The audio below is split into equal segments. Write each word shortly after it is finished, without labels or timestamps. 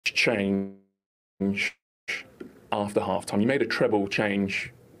change after halftime. You made a treble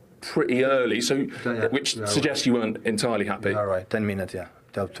change pretty early, so which suggests you weren't entirely happy. All right, 10 minutes, yeah.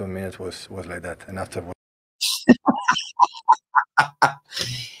 Top 2 minutes was like that, and after.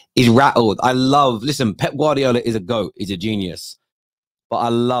 He's rattled. I love. Listen, Pep Guardiola is a goat. He's a genius, but I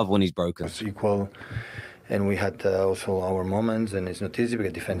love when he's broken. It's equal, and we had also our moments, and it's not easy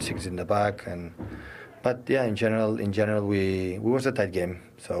because defense six in the back, but yeah, in general, we was a tight game.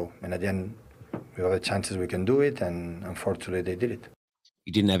 So, and at the end, we have the chances we can do it, and unfortunately, they did it.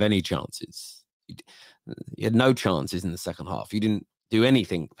 You didn't have any chances. You had no chances in the second half. You didn't do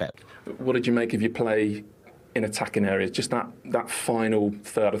anything, Pep. What did you make of your play in attacking areas? Just that final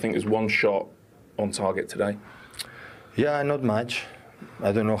third, I think there's one shot on target today. Yeah, not much.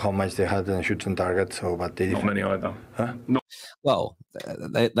 I don't know how much they had in shoots on target, so but they not many either. Huh? Well,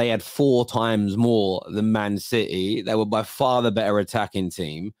 they had 4 times more than Man City. They were by far the better attacking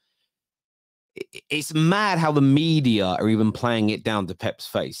team. It's mad how the media are even playing it down to Pep's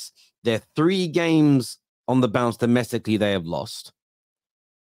face. There are 3 games on the bounce domestically they have lost.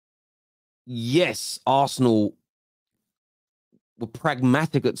 Yes, Arsenal were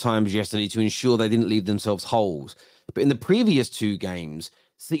pragmatic at times yesterday to ensure they didn't leave themselves holes. But in the previous 2 games,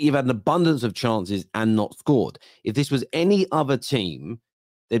 City have had an abundance of chances and not scored. If this was any other team,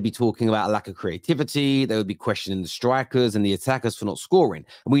 they'd be talking about a lack of creativity. They would be questioning the strikers and the attackers for not scoring.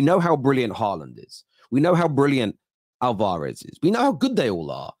 And we know how brilliant Haaland is. We know how brilliant Alvarez is. We know how good they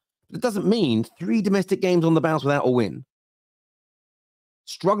all are. But it doesn't mean 3 domestic games on the bounce without a win.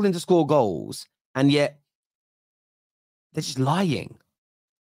 Struggling to score goals, and yet they're just lying.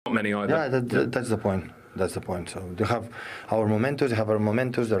 Not many either. Yeah, that's the point. That's the point. So they have our momentos,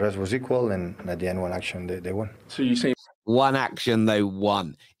 the rest was equal, and at the end, one action, they won. So you see, one action, they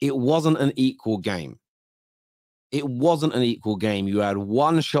won. It wasn't an equal game. It wasn't an equal game. You had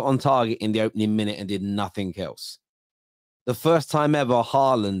 1 shot on target in the opening minute and did nothing else. The first time ever,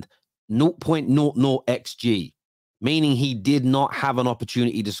 Haaland, 0.00 XG, meaning he did not have an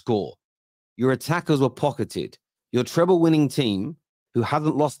opportunity to score. Your attackers were pocketed. Your treble-winning team, who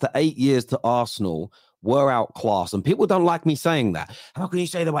hasn't lost to 8 years to Arsenal, were outclassed. And people don't like me saying that. How can you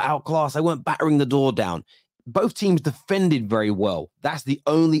say they were outclassed? They weren't battering the door down. Both teams defended very well. That's the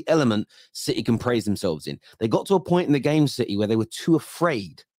only element City can praise themselves in. They got to a point in the game, City, where they were too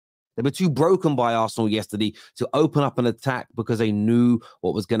afraid. They were too broken by Arsenal yesterday to open up an attack because they knew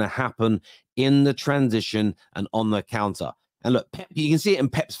what was going to happen in the transition and on the counter. And look, Pep, you can see it in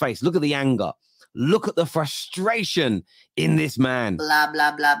Pep's face. Look at the anger. Look at the frustration in this man. Blah,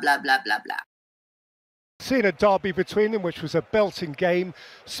 blah, blah, blah, blah, blah, blah. Seen a derby between them, which was a belting game.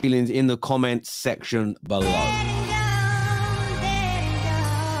 Feelings in the comments section below.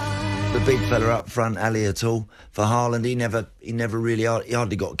 The big fella up front, Ali at all for Haaland. He never really, he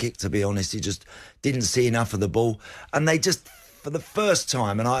hardly got kicked, to be honest. He just didn't see enough of the ball. And they just, for the first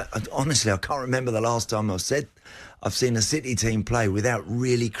time, and I honestly, I can't remember the last time I've seen a City team play without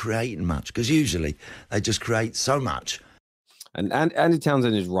really creating much, because usually they just create so much. And Andy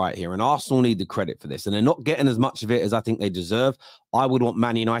Townsend is right here, and Arsenal need the credit for this, and they're not getting as much of it as I think they deserve. I would want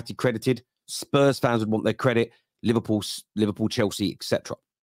Man United credited. Spurs fans would want their credit. Liverpool, Chelsea, etc.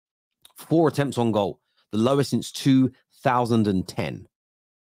 4 attempts on goal, the lowest since 2010.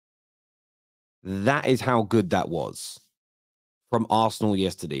 That is how good that was from Arsenal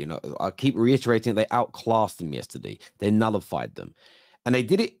yesterday. You know, I keep reiterating they outclassed them yesterday. They nullified them, and they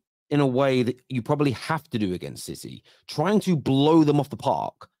did it in a way that you probably have to do against City, trying to blow them off the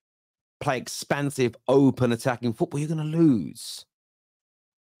park, play expansive, open, attacking football. You're going to lose.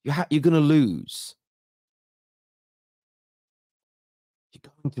 You're going to lose.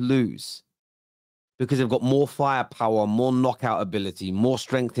 You're going to lose because they've got more firepower, more knockout ability, more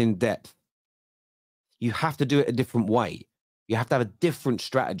strength in depth. You have to do it a different way. You have to have a different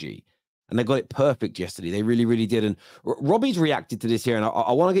strategy. And they got it perfect yesterday. They really, really did. And Robbie's reacted to this here. And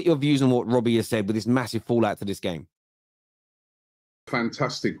I want to get your views on what Robbie has said with this massive fallout to this game.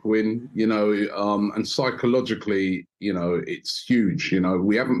 Fantastic win, you know, and psychologically, you know, it's huge. You know,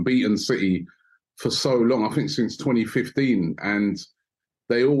 we haven't beaten City for so long, I think since 2015. And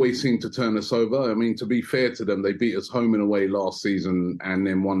they always seem to turn us over. I mean, to be fair to them, they beat us home and away last season and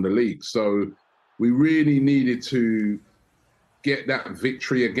then won the league. So we really needed to get that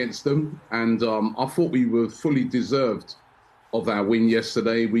victory against them, and I thought we were fully deserved of our win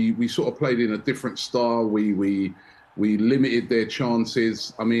yesterday. We sort of played in a different style. We limited their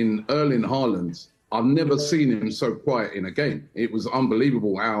chances. I mean, Erling Haaland, I've never seen him so quiet in a game. It was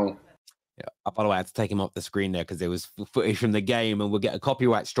unbelievable how. Yeah, by the way, I had to take him off the screen there because there was footage from the game, and we'll get a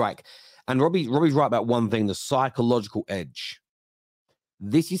copyright strike. And Robbie's right about one thing: the psychological edge.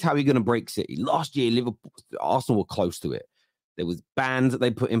 This is how you're going to break City. Last year, Arsenal were close to it. There was bans that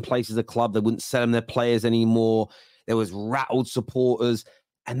they put in place as a club. They wouldn't sell them their players anymore. There was rattled supporters.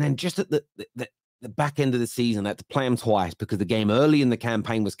 And then just at the back end of the season, they had to play them twice because the game early in the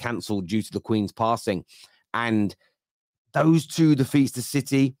campaign was cancelled due to the Queen's passing. And those 2 defeats to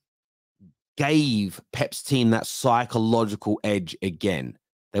City gave Pep's team that psychological edge again.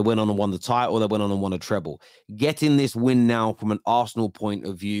 They went on and won the title. They went on and won a treble. Getting this win now from an Arsenal point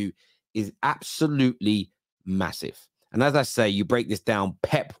of view is absolutely massive. And as I say, you break this down,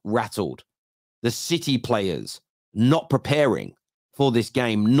 Pep rattled. The City players not preparing for this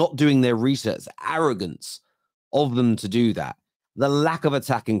game, not doing their research, arrogance of them to do that. The lack of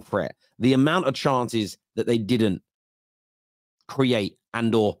attacking threat, the amount of chances that they didn't create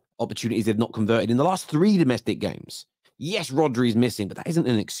and or opportunities they've not converted in the last 3 domestic games. Yes, Rodri is missing, but that isn't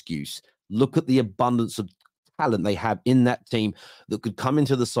an excuse. Look at the abundance of talent they have in that team that could come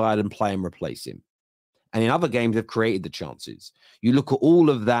into the side and play and replace him. And in other games, they've created the chances. You look at all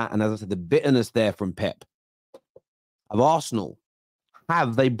of that, and as I said, the bitterness there from Pep. Of Arsenal,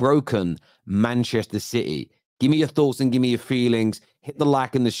 have they broken Manchester City? Give me your thoughts and give me your feelings. Hit the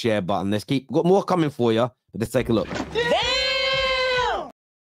like and the share button. We've got more coming for you, but let's take a look.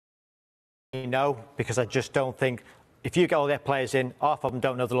 No, because I just don't think if you get all their players in, half of them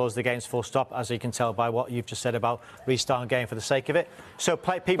don't know the laws of the games full stop, as you can tell by what you've just said about restarting game for the sake of it. So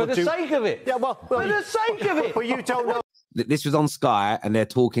people for the sake of it? Yeah, well for the sake of it. But you don't know. This was on Sky, and they're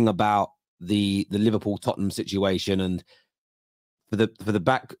talking about the Liverpool-Tottenham situation, and for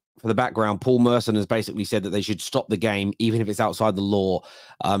the background, Paul Merson has basically said that they should stop the game, even if it's outside the law,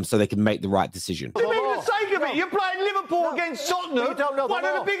 so they can make the right decision. What do you mean for the sake of it? You're playing Liverpool against Tottenham, one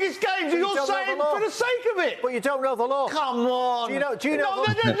of the biggest games, and you're saying for the sake of it. But you don't know the law. Come on. Do you know no,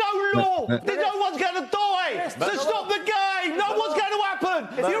 there's no law. No one's going to die. So stop the game. No one's going to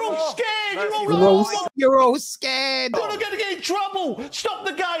happen. You're all scared. You're all scared. You're not going to get in trouble. Stop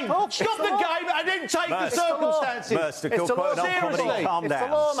the game. Stop the game and then take the circumstances. It's the law. Seriously. Calm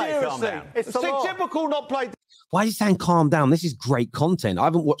down. Seriously. It's typical not play. Why are you saying calm down? This is great content. I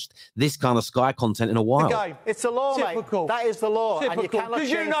haven't watched this kind of Sky content in a while. The game. It's the law, Typical. mate. That is the law. Typical. And you cannot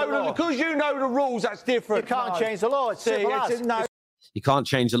change the law. Because you know the rules, that's different. You can't change the law. It's simple as. No. You can't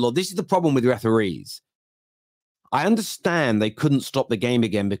change the law. This is the problem with referees. I understand they couldn't stop the game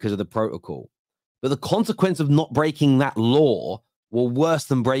again because of the protocol, but the consequence of not breaking that law were worse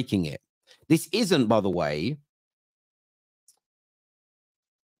than breaking it. This isn't, by the way,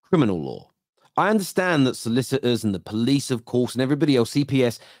 criminal law. I understand that solicitors and the police, of course, and everybody else,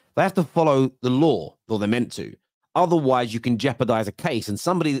 CPS, they have to follow the law, or they're meant to. Otherwise, you can jeopardize a case, and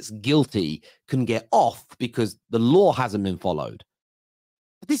somebody that's guilty can get off because the law hasn't been followed.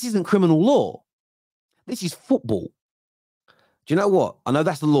 But this isn't criminal law. This is football. Do you know what? I know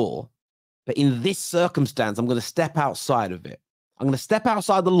that's the law, but in this circumstance, I'm going to step outside of it. I'm going to step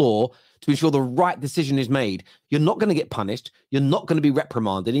outside the law to ensure the right decision is made. You're not going to get punished. You're not going to be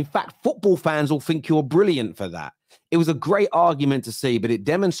reprimanded. In fact, football fans will think you're brilliant for that. It was a great argument to see, but it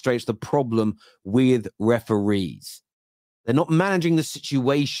demonstrates the problem with referees. They're not managing the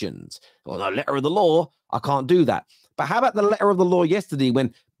situations. Well, the letter of the law, I can't do that. But how about the letter of the law yesterday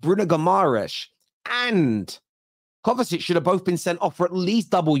when Bruno Guimaraes and Kovacic should have both been sent off for at least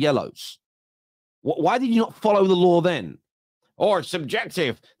double yellows? Why did you not follow the law then? Or it's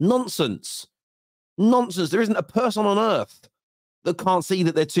subjective. Nonsense. Nonsense. There isn't a person on earth that can't see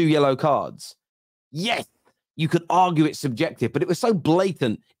that they're 2 yellow cards. Yes, you could argue it's subjective, but it was so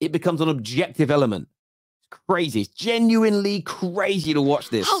blatant, it becomes an objective element. It's crazy. It's genuinely crazy to watch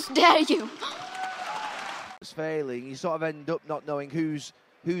this. How dare you? It's failing. You sort of end up not knowing who's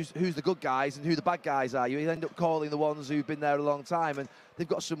the good guys and who the bad guys are. You end up calling the ones who've been there a long time, and they've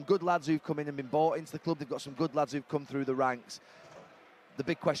got some good lads who've come in and been bought into the club. They've got some good lads who've come through the ranks. The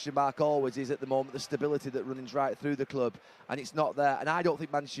big question mark always is, at the moment, the stability that runs right through the club, and it's not there. And I don't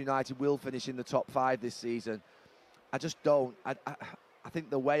think Manchester United will finish in the top 5 this season. I just don't. I think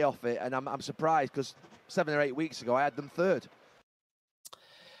they're way off it, and I'm surprised because 7 or 8 weeks ago I had them 3rd.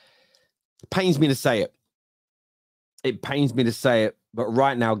 It pains me to say it. It pains me to say it, but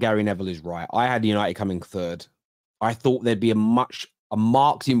right now Gary Neville is right. I had United coming 3rd. I thought there'd be a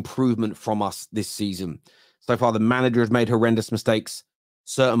marked improvement from us this season. So far, the manager has made horrendous mistakes.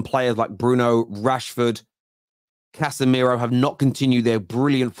 Certain players like Bruno, Rashford, Casemiro have not continued their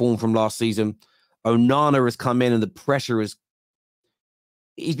brilliant form from last season. Onana has come in and the pressure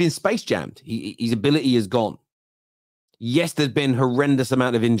he's been space jammed. His ability is gone. Yes, there's been horrendous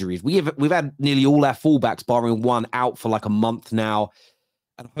amount of injuries. We've had nearly all our fullbacks, barring one, out for like a month now.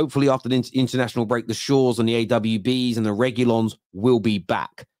 And hopefully after the international break, the Shaws and the AWBs and the Regulons will be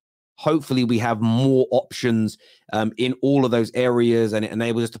back. Hopefully we have more options in all of those areas, and it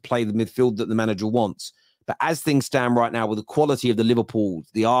enables us to play the midfield that the manager wants. But as things stand right now, with the quality of the Liverpools,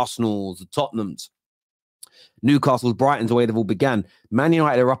 the Arsenals, the Tottenhams, Newcastle's, Brightons, the way they've all began, Man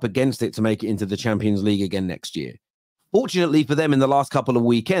United are up against it to make it into the Champions League again next year. Fortunately for them, in the last couple of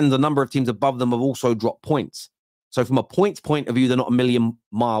weekends, a number of teams above them have also dropped points. So from a points point of view, they're not a million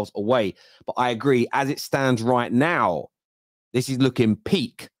miles away. But I agree, as it stands right now, this is looking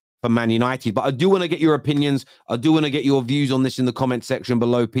peak for Man United. But I do want to get your opinions. I do want to get your views on this in the comment section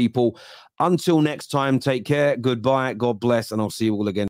below, people. Until next time, take care. Goodbye. God bless. And I'll see you all again.